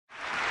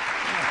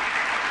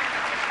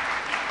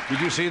Did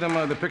you see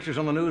them, the pictures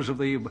on the news of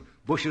the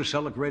Bushes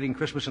celebrating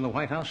Christmas in the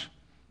White House?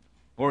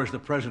 Or as the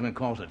president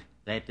calls it,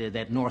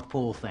 that North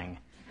Pole thing.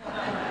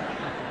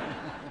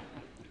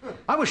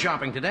 I was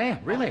shopping today,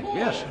 really,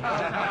 yes.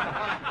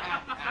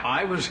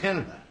 I was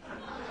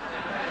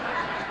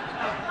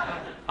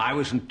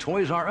in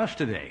Toys R Us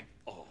today.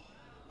 Oh,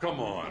 come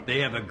on. They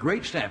have a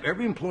great staff.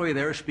 Every employee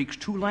there speaks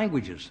 2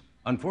 languages.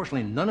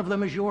 Unfortunately, none of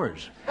them is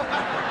yours.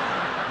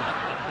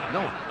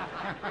 No.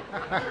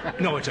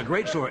 No, it's a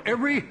great store.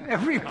 Every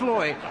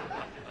employee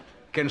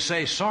can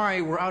say,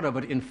 sorry, we're out of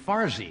it, in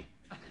Farsi.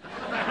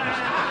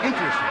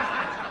 Interesting.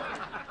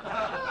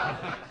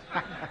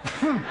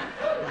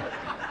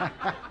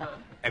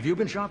 Have you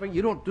been shopping?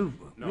 You don't do...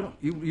 No.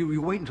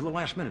 You wait until the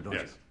last minute, don't you?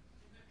 Yes.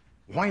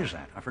 Why is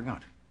that? I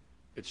forgot.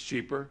 It's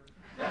cheaper.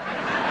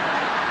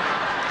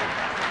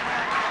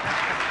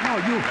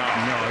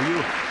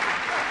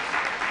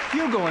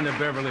 You go into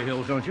Beverly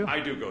Hills, don't you? I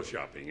do go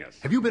shopping, yes.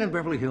 Have you been in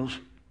Beverly Hills?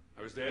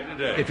 I was there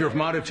today. If you're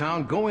from out of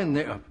town, go in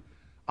there.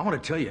 I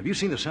want to tell you, have you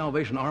seen the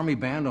Salvation Army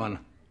Band on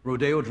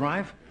Rodeo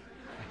Drive?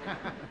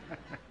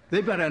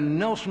 They've got a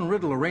Nelson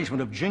Riddle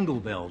arrangement of Jingle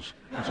Bells.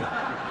 It's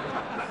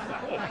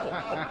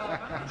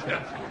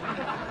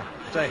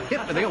a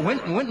hit. They got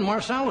Wynton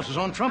Marsalis is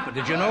on trumpet.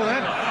 Did you know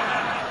that?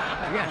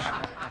 Yes.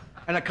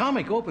 And a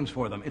comic opens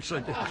for them. It's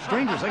the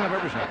strangest thing I've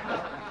ever seen.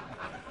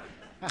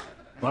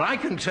 But I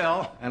can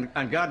tell,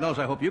 and God knows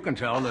I hope you can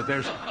tell, that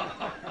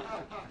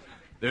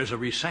there's a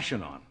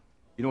recession on.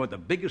 You know what the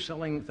biggest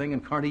selling thing in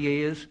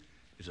Cartier is?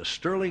 Is a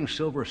sterling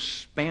silver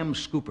spam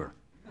scooper.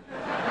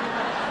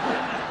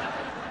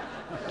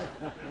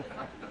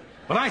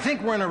 But I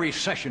think we're in a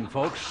recession,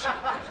 folks.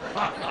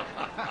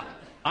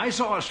 I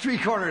saw a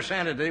street corner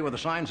Santa today with a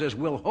sign that says,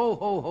 we'll ho,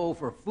 ho, ho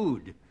for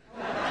food.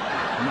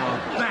 Now,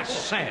 that's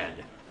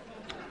sad.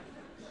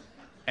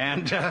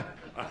 And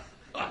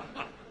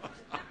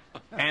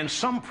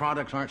some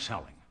products aren't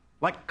selling,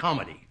 like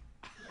comedy.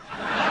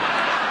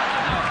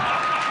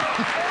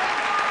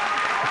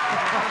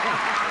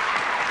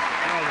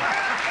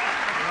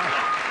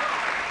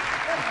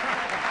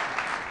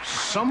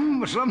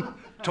 Some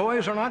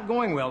toys are not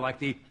going well, like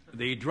the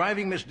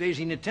Driving Miss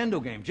Daisy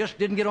Nintendo game. Just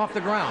didn't get off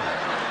the ground.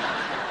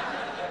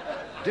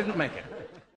 Didn't make it.